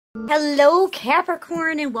Hello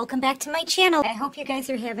Capricorn, and welcome back to my channel. I hope you guys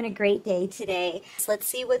are having a great day today. So let's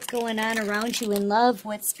see what's going on around you in love,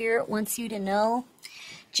 what spirit wants you to know.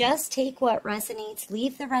 Just take what resonates,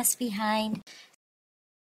 leave the rest behind.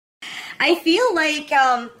 I feel like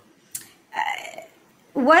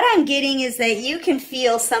what I'm getting is that you can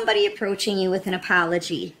feel somebody approaching you with an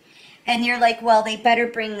apology. And you're like, well, they better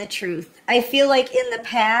bring the truth. I feel like in the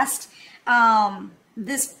past, whoever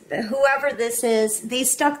this is, they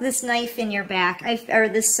stuck this knife in your back, or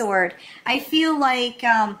this sword. I feel like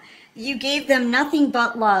you gave them nothing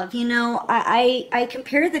but love. You know, I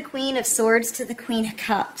compare the Queen of Swords to the Queen of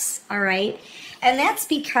Cups, all right? And that's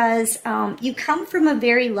because you come from a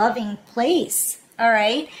very loving place, all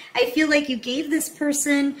right? I feel like you gave this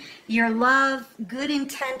person your love, good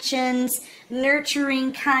intentions,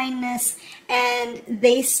 nurturing kindness, and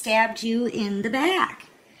they stabbed you in the back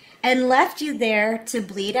and left you there to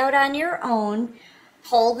bleed out on your own.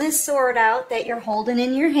 Pull this sword out that you're holding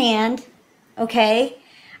in your hand, okay?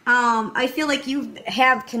 I feel like you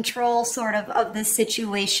have control sort of this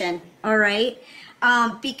situation, all right?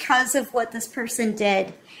 Because of what this person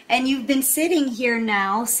did. And you've been sitting here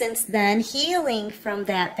now since then, healing from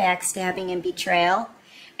that backstabbing and betrayal.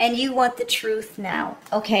 And you want the truth now,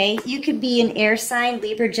 okay? You could be an air sign,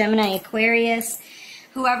 Libra, Gemini, Aquarius.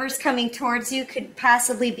 Whoever's coming towards you could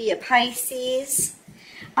possibly be a Pisces.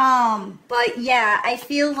 But yeah, I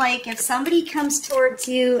feel like if somebody comes towards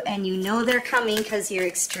you and you know they're coming because you're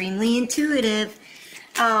extremely intuitive,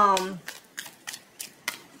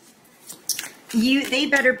 they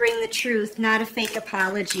better bring the truth, not a fake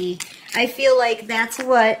apology. I feel like that's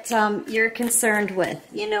what you're concerned with.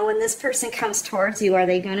 You know, when this person comes towards you, are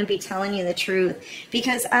they going to be telling you the truth?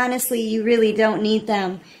 Because honestly, you really don't need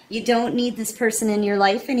them. You don't need this person in your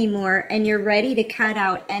life anymore, and you're ready to cut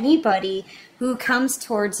out anybody who comes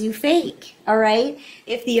towards you fake, all right?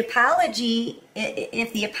 If the apology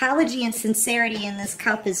and sincerity in this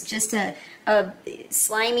cup is just a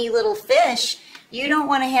slimy little fish, you don't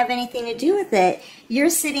want to have anything to do with it. You're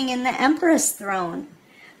sitting in the Empress throne,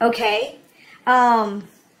 okay?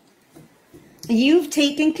 You've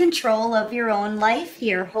taken control of your own life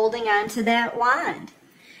here, holding on to that wand.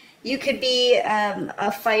 You could be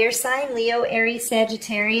a fire sign, Leo, Aries,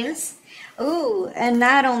 Sagittarius. Ooh, and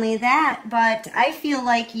not only that, but I feel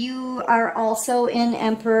like you are also in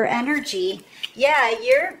Emperor energy. Yeah,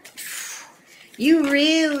 you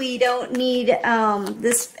really don't need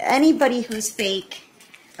anybody who's fake,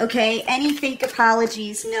 okay? Any fake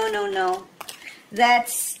apologies, no.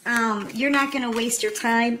 That's, you're not going to waste your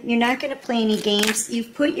time. You're not going to play any games.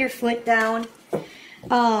 You've put your foot down.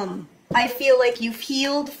 I feel like you've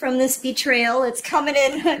healed from this betrayal. It's coming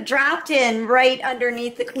in, dropped in right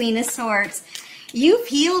underneath the Queen of Swords. You've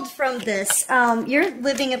healed from this. You're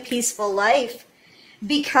living a peaceful life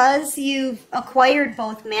because you've acquired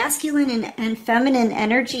both masculine and feminine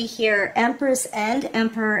energy here, Empress and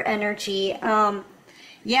Emperor energy.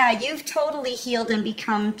 Yeah, you've totally healed and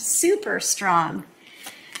become super strong.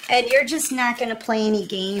 And you're just not going to play any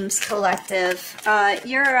games, collective.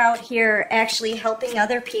 You're out here actually helping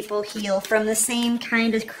other people heal from the same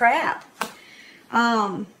kind of crap.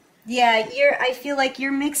 Yeah, I feel like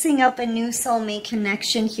you're mixing up a new soulmate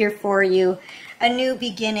connection here for you, a new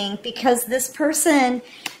beginning, because this person,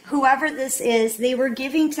 whoever this is, they were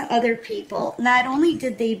giving to other people. Not only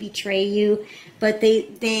did they betray you, but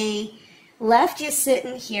they left you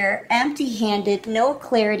sitting here empty-handed, no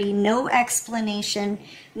clarity, no explanation,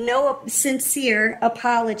 no sincere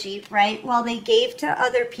apology, right? While they gave to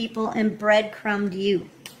other people and breadcrumbed you.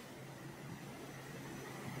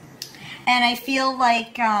 And I feel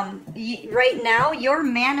like right now you're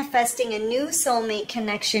manifesting a new soulmate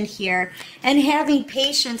connection here and having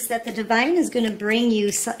patience that the divine is going to bring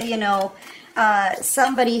you, you know,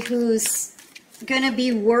 somebody who's going to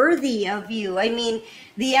be worthy of you. I mean,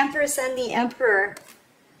 the Empress and the Emperor,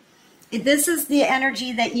 this is the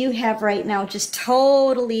energy that you have right now, just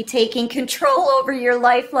totally taking control over your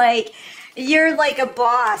life. Like you're like a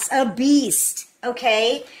boss, a beast,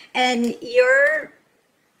 okay? And you're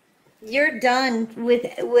done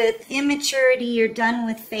with immaturity. You're done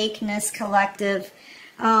with fakeness, collective.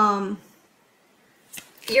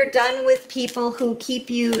 You're done with people who keep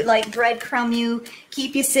you, like breadcrumb you,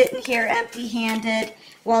 keep you sitting here empty-handed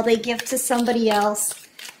while they give to somebody else.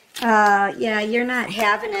 Yeah, you're not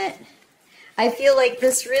having it. I feel like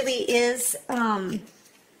this really is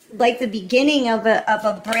like the beginning of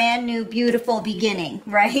a brand new, beautiful beginning,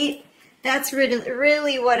 right? That's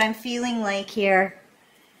really what I'm feeling like here.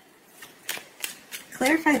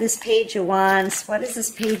 Clarify this Page of Wands. What is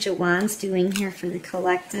this Page of Wands doing here for the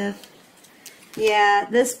collective? Yeah,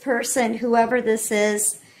 this person, whoever this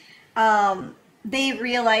is, They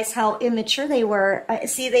realize how immature they were.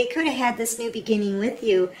 See, they could have had this new beginning with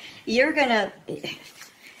you. You're gonna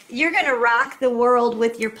rock the world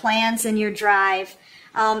with your plans and your drive,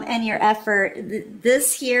 and your effort.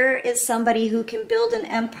 This here is somebody who can build an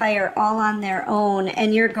empire all on their own,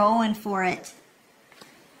 and you're going for it.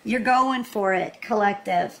 You're going for it,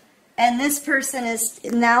 collective. And this person is,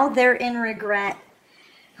 now they're in regret.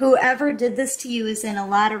 Whoever did this to you is in a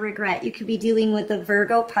lot of regret. You could be dealing with a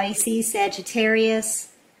Virgo, Pisces, Sagittarius.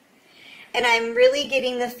 And I'm really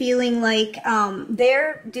getting the feeling like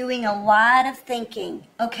they're doing a lot of thinking,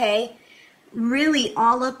 okay? Really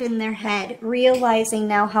all up in their head, realizing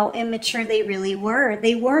now how immature they really were.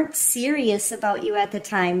 They weren't serious about you at the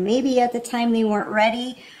time. Maybe at the time they weren't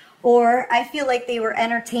ready, or I feel like they were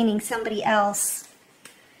entertaining somebody else.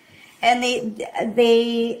 And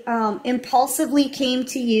they impulsively came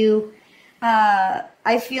to you.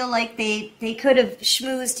 I feel like they could have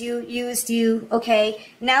schmoozed you, used you, okay?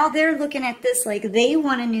 Now they're looking at this like they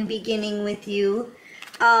want a new beginning with you.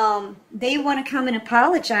 They want to come and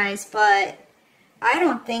apologize, but I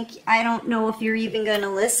don't know if you're even going to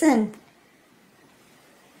listen.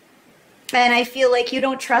 And I feel like you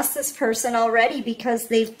don't trust this person already because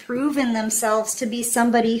they've proven themselves to be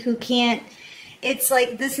somebody who can't. It's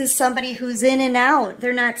like this is somebody who's in and out.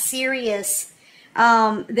 They're not serious.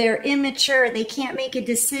 They're immature. They can't make a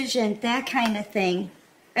decision, that kind of thing.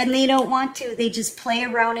 And they don't want to. They just play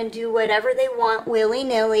around and do whatever they want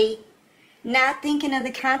willy-nilly, not thinking of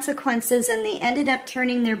the consequences, and they ended up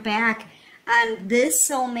turning their back on this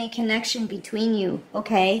soulmate connection between you,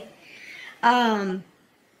 okay? And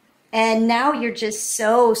now you're just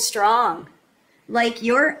so strong. Like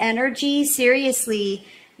your energy, seriously,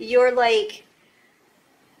 you're like,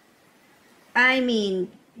 I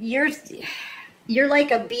mean, you're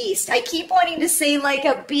like a beast. I keep wanting to say like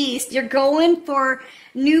a beast. You're going for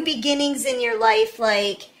new beginnings in your life.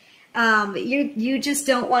 Like, you just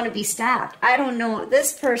don't want to be stopped. I don't know.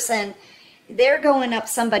 This person, they're going up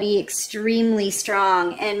somebody extremely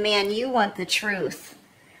strong. And man, you want the truth.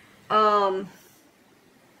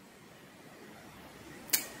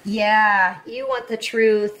 Yeah, you want the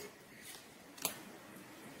truth.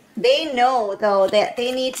 They know, though, that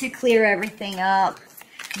they need to clear everything up.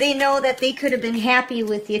 They know that they could have been happy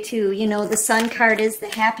with you, too. You know, the Sun card is the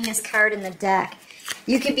happiest card in the deck.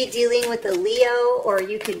 You could be dealing with a Leo, or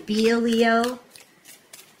you could be a Leo.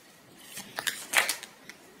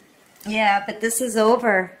 Yeah, but this is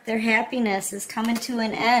over. Their happiness is coming to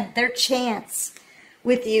an end. Their chance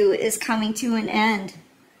with you is coming to an end.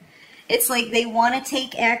 It's like they want to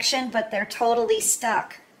take action, but they're totally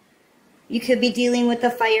stuck. You could be dealing with a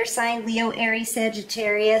fire sign, Leo, Aries,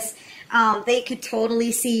 Sagittarius. They could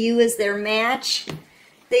totally see you as their match.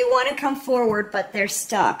 They want to come forward, but they're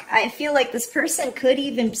stuck. I feel like this person could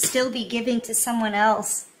even still be giving to someone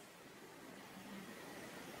else.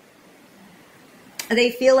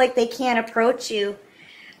 They feel like they can't approach you.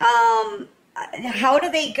 How do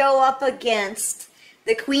they go up against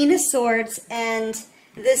the Queen of Swords and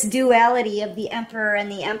this duality of the Emperor and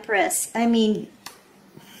the Empress? I mean,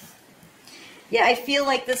 yeah, I feel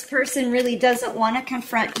like this person really doesn't want to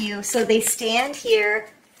confront you, so they stand here.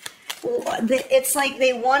 It's like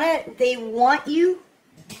they want you,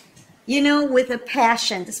 you know, with a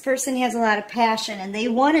passion. This person has a lot of passion, and they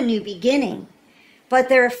want a new beginning, but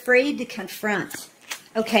they're afraid to confront,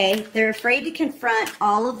 okay? They're afraid to confront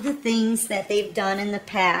all of the things that they've done in the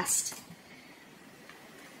past.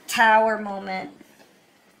 Tower moment.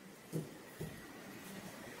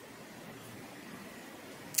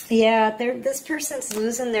 Yeah, this person's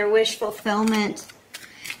losing their wish fulfillment.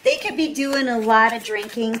 They could be doing a lot of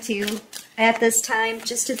drinking, too, at this time,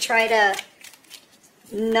 just to try to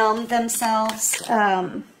numb themselves.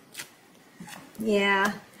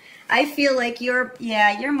 Yeah, I feel like you're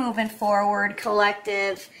moving forward,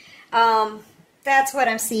 collective. That's what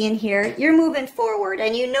I'm seeing here. You're moving forward,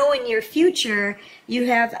 and you know in your future, you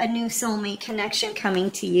have a new soulmate connection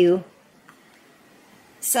coming to you.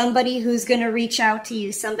 Somebody who's going to reach out to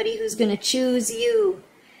you, somebody who's going to choose you.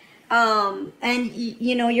 And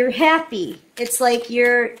you know, you're happy. It's like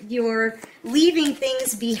you're leaving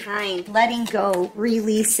things behind, letting go,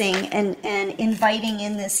 releasing, and inviting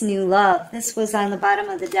in this new love. This was on the bottom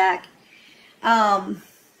of the deck.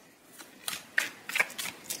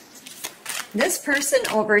 This person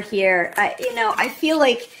over here, I feel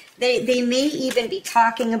like they may even be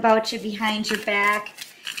talking about you behind your back.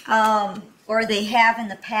 Or they have in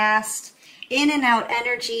the past. In and out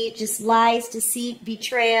energy, just lies, deceit,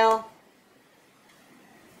 betrayal.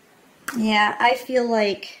 Yeah, I feel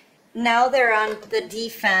like now they're on the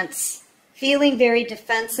defense feeling very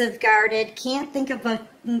defensive, guarded, can't think of a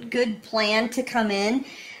good plan to come in,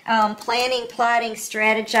 planning, plotting,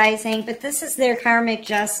 strategizing, but this is their karmic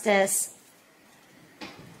justice.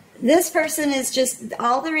 This person is just,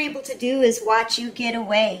 all they're able to do is watch you get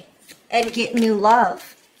away and get new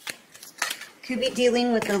love. Could be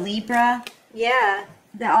dealing with a Libra. Yeah,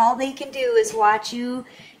 all they can do is watch you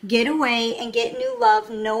get away and get new love,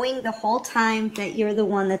 knowing the whole time that you're the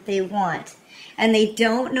one that they want. And they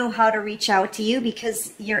don't know how to reach out to you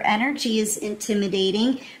because your energy is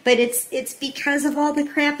intimidating, but it's because of all the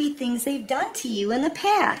crappy things they've done to you in the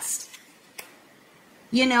past.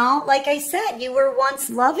 You know, like I said, you were once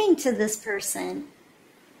loving to this person.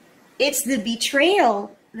 It's the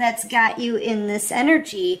betrayal that's got you in this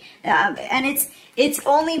energy, and it's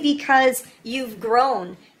only because you've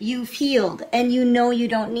grown, you've healed, and you know you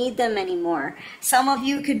don't need them anymore. Some of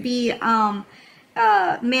you could be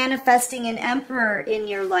manifesting an emperor in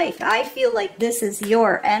your life. I feel like this is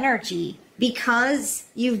your energy because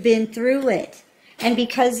you've been through it and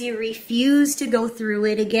because you refuse to go through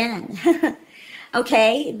it again.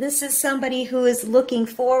 Okay, this is somebody who is looking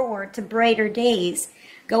forward to brighter days,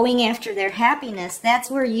 going after their happiness.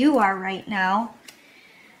 That's where you are right now.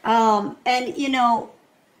 And, you know,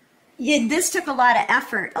 this took a lot of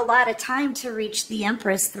effort, a lot of time to reach the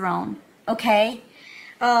Empress throne, okay?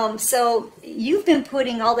 So you've been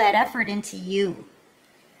putting all that effort into you.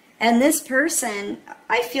 And this person,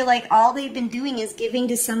 I feel like all they've been doing is giving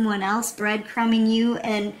to someone else, breadcrumbing you,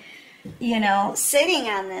 and, you know, sitting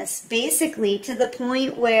on this, basically, to the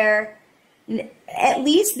point where at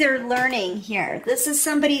least they're learning here. This is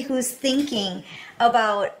somebody who's thinking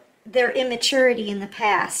about their immaturity in the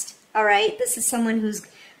past, all right? This is someone who's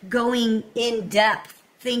going in depth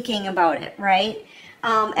thinking about it, right?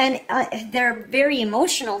 And they're very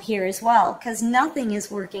emotional here as well because nothing is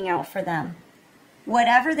working out for them.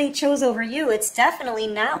 Whatever they chose over you, it's definitely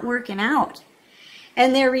not working out.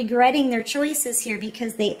 And they're regretting their choices here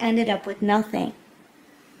because they ended up with nothing.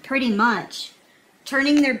 Pretty much.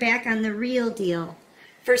 Turning their back on the real deal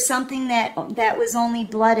for something that was only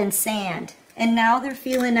blood and sand. And now they're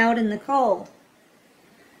feeling out in the cold.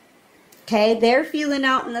 Okay, they're feeling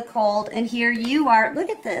out in the cold, and here you are. Look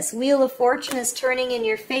at this. Wheel of Fortune is turning in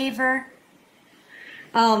your favor.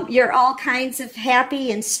 You're all kinds of happy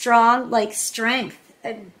and strong, like strength,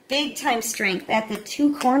 big time strength at the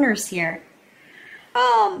two corners here.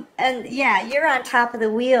 And yeah, you're on top of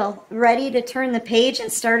the wheel, ready to turn the page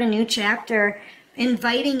and start a new chapter,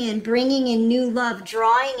 inviting in, bringing in new love,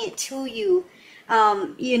 drawing it to you.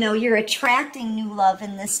 You know, you're attracting new love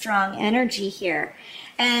in this strong energy here.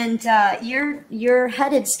 And you're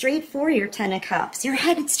headed straight for your Ten of Cups. You're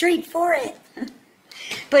headed straight for it.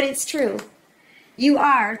 But it's true. You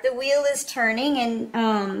are. The wheel is turning,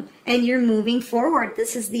 and you're moving forward.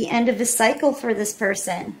 This is the end of a cycle for this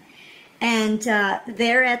person. And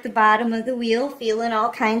they're at the bottom of the wheel feeling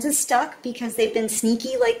all kinds of stuck because they've been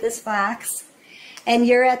sneaky like this fox. And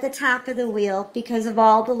you're at the top of the wheel because of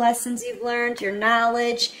all the lessons you've learned, your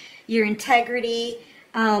knowledge, your integrity,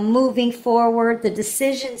 moving forward, the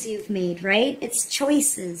decisions you've made, right? It's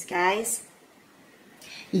choices, guys.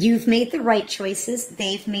 You've made the right choices,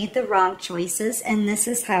 they've made the wrong choices, and this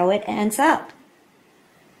is how it ends up.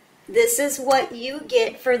 This is what you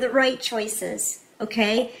get for the right choices,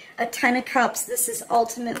 okay? A Ten of Cups, this is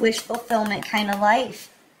ultimate wish fulfillment kind of life.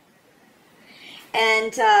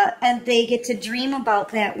 And they get to dream about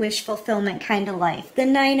that wish fulfillment kind of life. The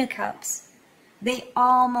Nine of Cups, they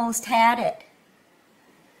almost had it.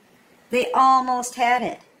 They almost had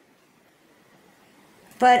it.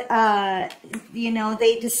 But, you know,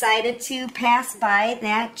 they decided to pass by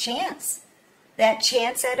that chance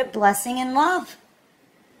at a blessing and love.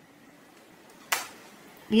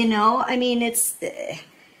 You know, I mean, it's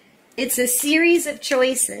a series of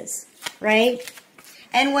choices, right?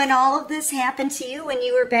 And when all of this happened to you, when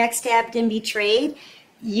you were backstabbed and betrayed,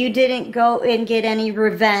 you didn't go and get any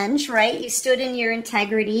revenge, right? You stood in your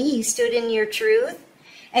integrity, you stood in your truth,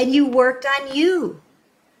 and you worked on you.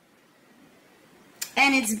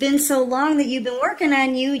 And it's been so long that you've been working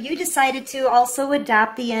on you, you decided to also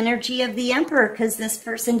adopt the energy of the Emperor because this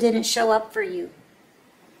person didn't show up for you.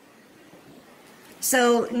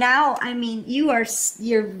 So now, I mean,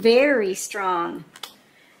 you're very strong.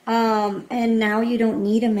 And now you don't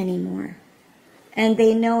need them anymore. And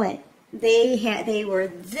they know it. They were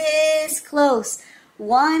this close,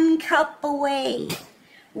 one cup away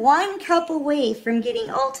from getting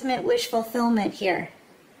ultimate wish fulfillment here.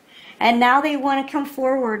 And now they want to come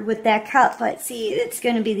forward with that cup, but see, it's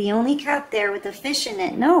going to be the only cup there with a fish in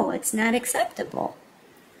it. No, it's not acceptable.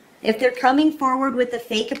 If they're coming forward with a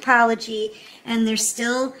fake apology and they're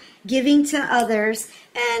still giving to others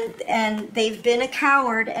and they've been a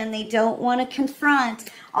coward and they don't want to confront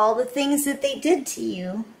all the things that they did to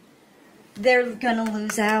you, they're going to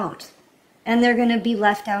lose out. And they're going to be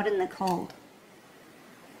left out in the cold.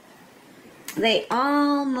 They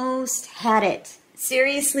almost had it.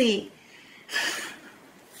 Seriously.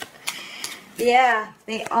 Yeah,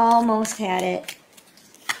 they almost had it.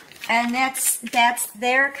 And that's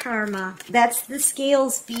their karma. That's the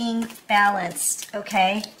scales being balanced,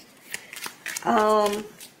 okay? What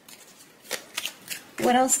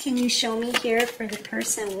else can you show me here for the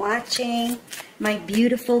person watching? My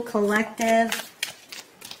beautiful collective.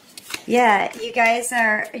 Yeah, you guys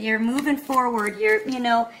you're moving forward. You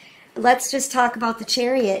know, let's just talk about the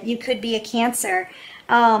Chariot. You could be a Cancer.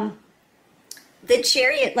 The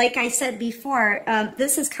Chariot, like I said before,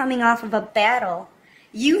 this is coming off of a battle.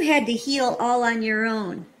 You had to heal all on your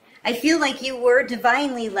own. I feel like you were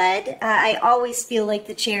divinely led. I always feel like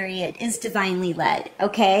the Chariot is divinely led,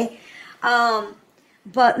 okay?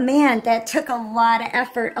 But man, that took a lot of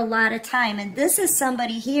effort, a lot of time. And this is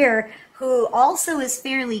somebody here who also is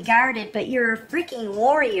fairly guarded, but you're a freaking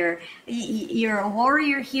warrior. You're a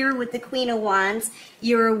warrior here with the Queen of Wands.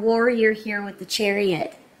 You're a warrior here with the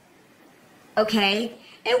Chariot. Okay?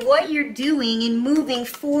 And what you're doing and moving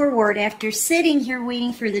forward after sitting here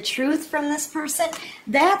waiting for the truth from this person,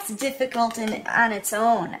 that's difficult on its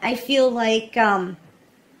own. I feel like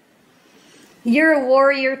you're a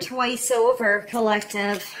warrior twice over,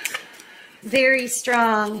 collective. Very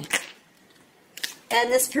strong.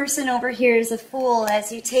 And this person over here is a fool.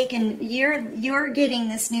 As you take and you're getting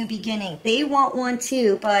this new beginning. They want one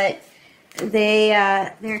too, but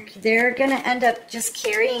they're gonna end up just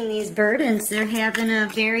carrying these burdens. They're having a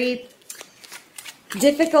very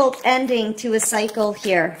difficult ending to a cycle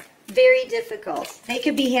here. Very difficult. They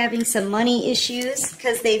could be having some money issues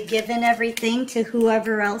because they've given everything to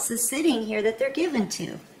whoever else is sitting here that they're given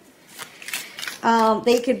to.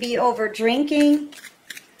 They could be over drinking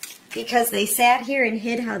because they sat here and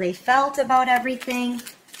hid how they felt about everything.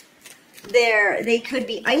 They could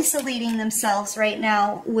be isolating themselves right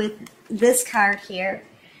now with this card here.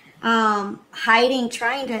 Hiding,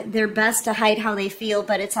 trying their best to hide how they feel,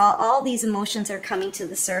 but it's all these emotions are coming to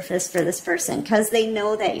the surface for this person because they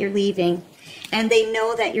know that you're leaving and they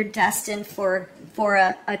know that you're destined for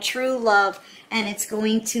a true love, and it's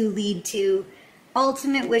going to lead to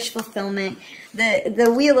ultimate wish fulfillment.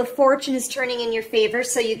 The Wheel of Fortune is turning in your favor,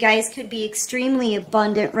 so you guys could be extremely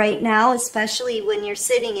abundant right now, especially when you're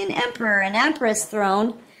sitting in Emperor and Empress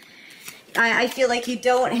throne. I feel like you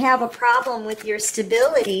don't have a problem with your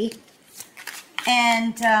stability.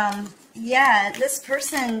 And, yeah, this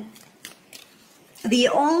person, the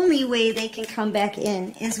only way they can come back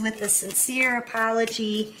in is with a sincere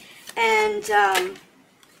apology and to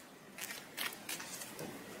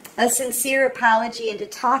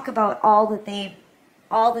talk about all that they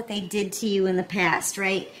did to you in the past,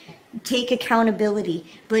 right? Take accountability.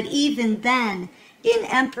 But even then, in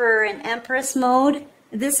Emperor and Empress mode,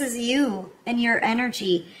 this is you and your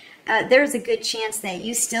energy. There's a good chance that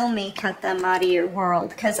you still may cut them out of your world,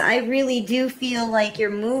 because I really do feel like you're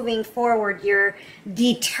moving forward. You're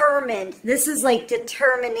determined. This is like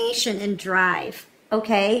determination and drive,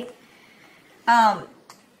 okay?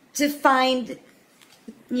 To find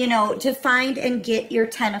and get your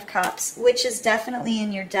 10 of Cups, which is definitely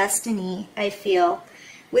in your destiny, I feel.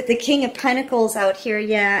 With the King of Pentacles out here,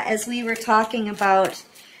 yeah, as we were talking about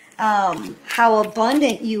how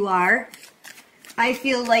abundant you are, I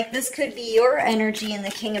feel like this could be your energy in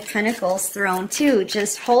the King of Pentacles throne too,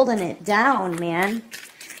 just holding it down, man.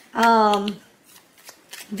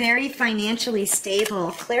 Very financially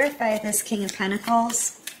stable. Clarify this King of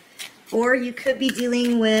Pentacles. Or you could be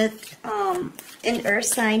dealing with an earth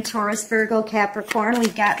sign, Taurus, Virgo, Capricorn.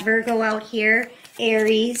 We've got Virgo out here,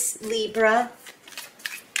 Aries, Libra,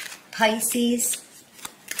 Pisces.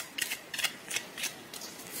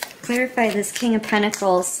 Clarify this King of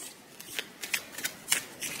Pentacles.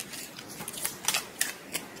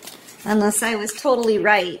 Unless I was totally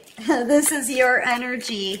right. This is your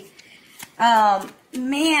energy.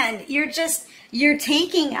 Man, you're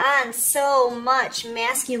taking on so much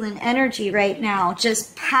masculine energy right now.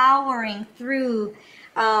 Just powering through,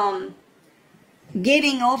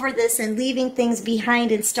 getting over this and leaving things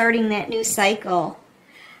behind and starting that new cycle.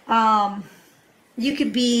 You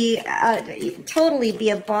could be, totally be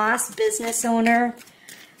a boss, business owner,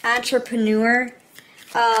 entrepreneur,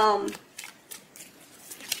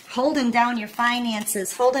 holding down your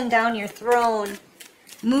finances, holding down your throne,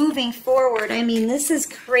 moving forward. I mean, this is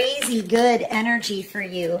crazy good energy for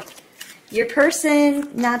you. Your person,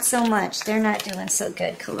 not so much. They're not doing so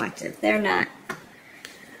good, collective. They're not.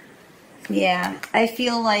 Yeah, I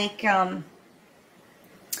feel like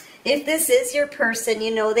if this is your person,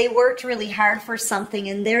 you know, they worked really hard for something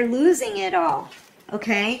and they're losing it all,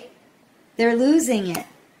 okay? They're losing it.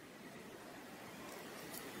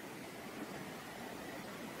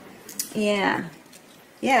 Yeah.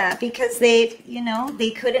 Yeah, because they, you know,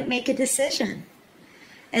 they couldn't make a decision.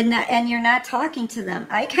 And you're not talking to them.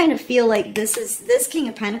 I kind of feel like this King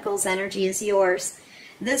of Pentacles energy is yours.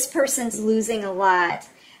 This person's losing a lot.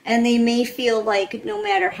 And they may feel like no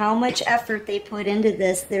matter how much effort they put into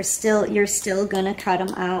this, you're still going to cut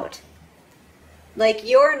them out. Like,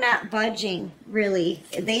 you're not budging, really.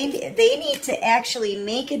 They need to actually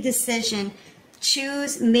make a decision,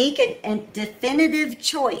 make a definitive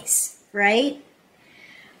choice, right?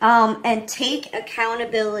 And take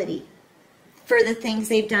accountability for the things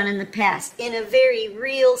they've done in the past in a very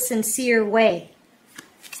real, sincere way.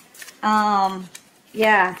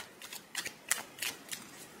 Yeah.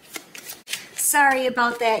 Sorry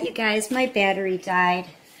about that, you guys. My battery died.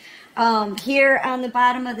 Here on the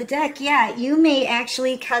bottom of the deck, yeah, you may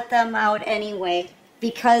actually cut them out anyway,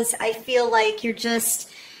 because I feel like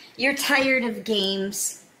you're tired of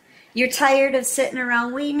games. You're tired of sitting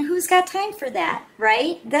around waiting. Who's got time for that,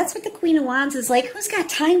 right? That's what the Queen of Wands is like. Who's got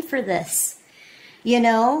time for this? You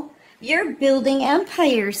know, you're building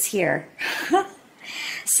empires here.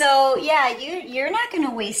 So, yeah, you're not going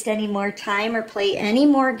to waste any more time or play any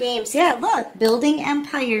more games. Yeah, look, building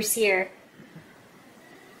empires here.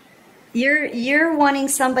 You're wanting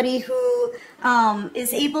somebody who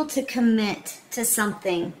is able to commit to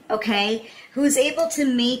something, okay? Who's able to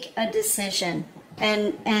make a decision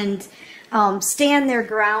and stand their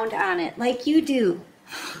ground on it like you do.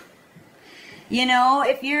 You know,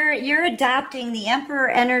 if you're adopting the Emperor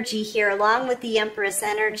energy here along with the Empress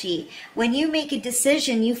energy, when you make a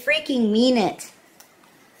decision, you freaking mean it.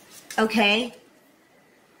 Okay?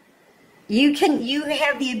 You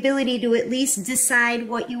have the ability to at least decide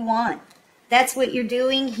what you want. That's what you're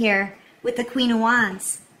doing here with the Queen of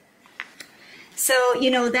Wands. So,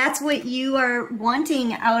 you know, that's what you are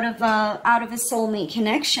wanting out of a soulmate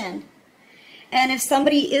connection. And if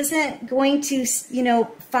somebody isn't going to, you know,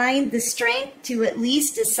 find the strength to at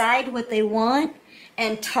least decide what they want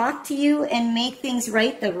and talk to you and make things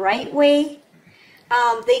right the right way,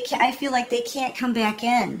 I feel like they can't come back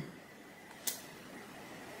in.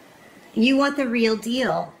 You want the real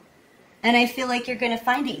deal. And I feel like you're going to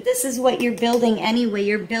find it. This is what you're building anyway.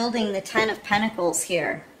 You're building the Ten of Pentacles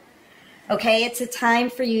here. Okay, it's a time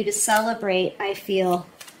for you to celebrate, I feel.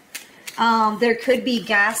 There could be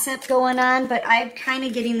gossip going on, but I'm kind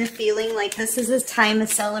of getting the feeling like this is a time of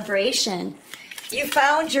celebration. You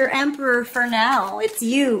found your Emperor for now. It's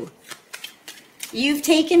you. You've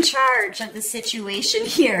taken charge of the situation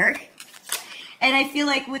here. And I feel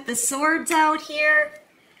like with the swords out here,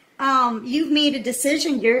 you've made a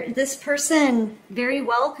decision. This person very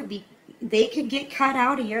well they could get cut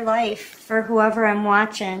out of your life for whoever I'm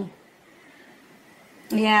watching.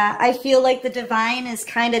 Yeah, I feel like the divine is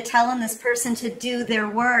kind of telling this person to do their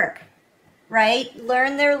work, right?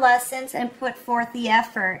 Learn their lessons and put forth the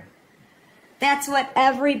effort. That's what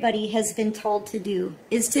everybody has been told to do,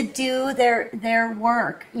 is to do their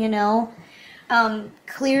work, you know?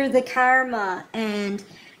 Clear the karma and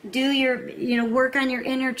do your, work on your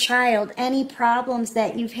inner child. Any problems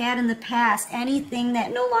that you've had in the past, anything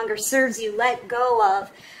that no longer serves you, let go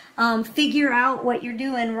of. Figure out what you're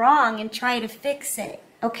doing wrong and try to fix it,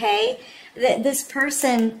 okay? This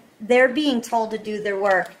person, they're being told to do their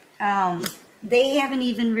work. They haven't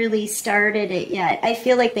even really started it yet. I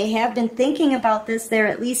feel like they have been thinking about this. They're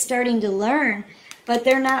at least starting to learn, but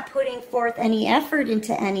they're not putting forth any effort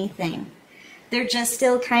into anything. They're just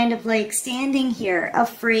still kind of like standing here,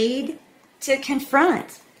 afraid to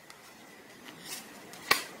confront.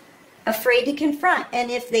 Afraid to confront. And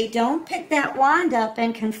if they don't pick that wand up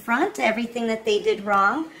and confront everything that they did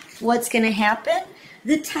wrong, what's going to happen?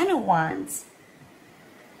 The Ten of Wands.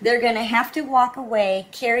 They're going to have to walk away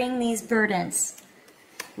carrying these burdens,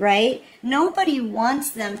 right? Nobody wants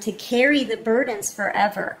them to carry the burdens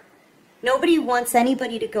forever. Nobody wants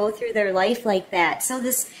anybody to go through their life like that. So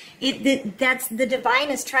that's the divine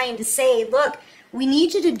is trying to say, look, we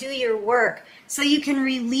need you to do your work so you can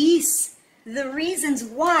release the reasons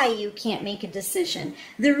why you can't make a decision,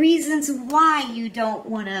 the reasons why you don't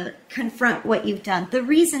want to confront what you've done, the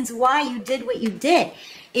reasons why you did what you did.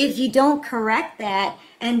 If you don't correct that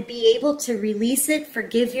and be able to release it,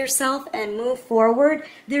 forgive yourself, and move forward,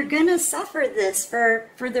 they're going to suffer this for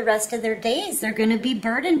the rest of their days. They're going to be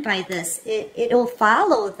burdened by this. It'll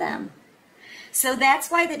follow them. So that's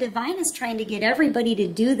why the divine is trying to get everybody to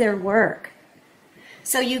do their work.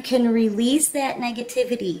 So you can release that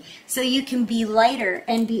negativity, so you can be lighter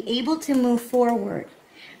and be able to move forward.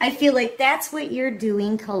 I feel like that's what you're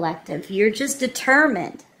doing, collective. You're just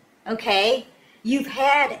determined, okay? You've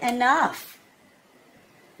had enough.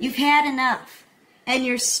 You've had enough. And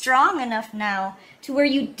you're strong enough now to where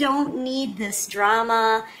you don't need this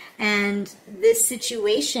drama and this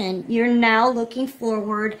situation. You're now looking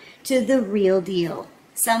forward to the real deal.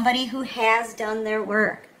 Somebody who has done their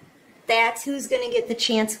work. That's who's going to get the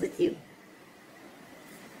chance with you.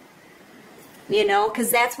 You know,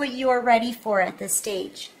 because that's what you are ready for at this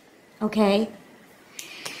stage. Okay?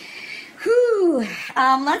 Whew.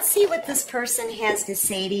 Let's see what this person has to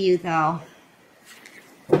say to you, though.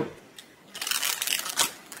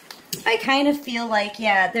 I kind of feel like,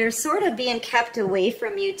 yeah, they're sort of being kept away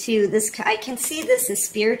from you, too. I can see this as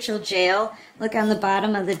spiritual jail. Look on the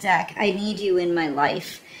bottom of the deck. I need you in my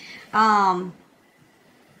life.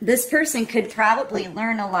 This person could probably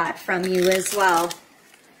learn a lot from you as well.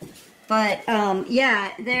 But,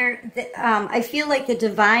 yeah, I feel like the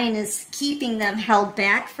divine is keeping them held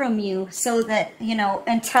back from you so that, you know,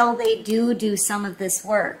 until they do some of this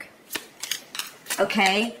work.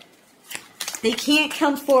 Okay? They can't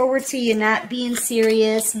come forward to you not being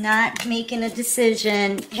serious, not making a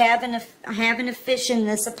decision, having a fish in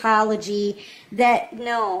this apology. That,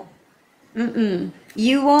 no.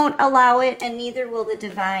 You won't allow it, and neither will the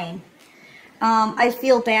divine. I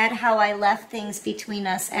feel bad how I left things between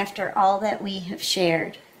us after all that we have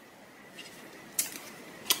shared.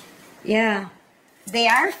 Yeah. They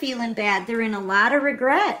are feeling bad. They're in a lot of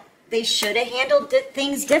regret. They should have handled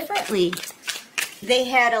things differently. They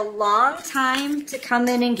had a long time to come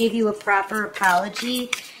in and give you a proper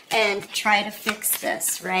apology and try to fix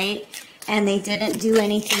this, right? And they didn't do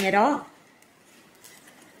anything at all.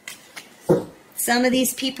 Some of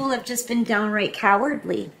these people have just been downright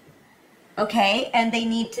cowardly, okay? And they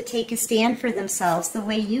need to take a stand for themselves the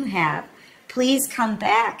way you have. Please come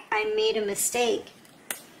back. I made a mistake.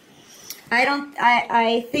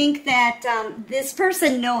 I think that this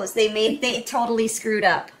person knows they totally screwed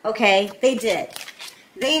up, okay? They did.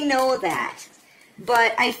 They know that.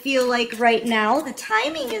 But I feel like right now the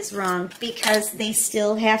timing is wrong because they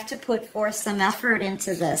still have to put forth some effort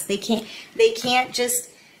into this. They can't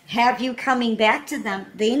just have you coming back to them.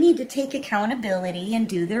 They need to take accountability and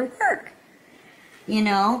do their work. You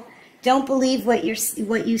know, don't believe what you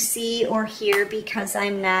see or hear because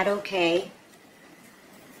I'm not okay.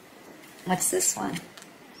 What's this one?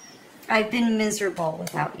 I've been miserable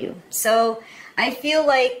without you. So I feel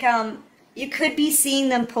like you could be seeing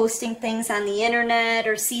them posting things on the internet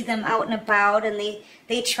or see them out and about, and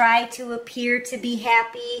they try to appear to be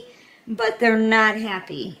happy, but they're not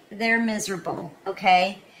happy. They're miserable,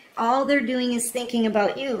 okay? All they're doing is thinking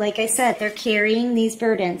about you. Like I said, they're carrying these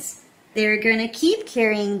burdens. They're going to keep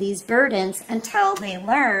carrying these burdens until they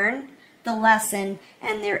learn the lesson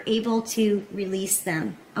and they're able to release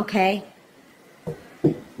them, okay?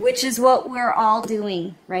 Which is what we're all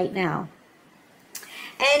doing right now.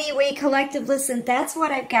 Anyway, collective, listen, that's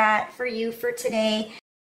what I've got for you for today.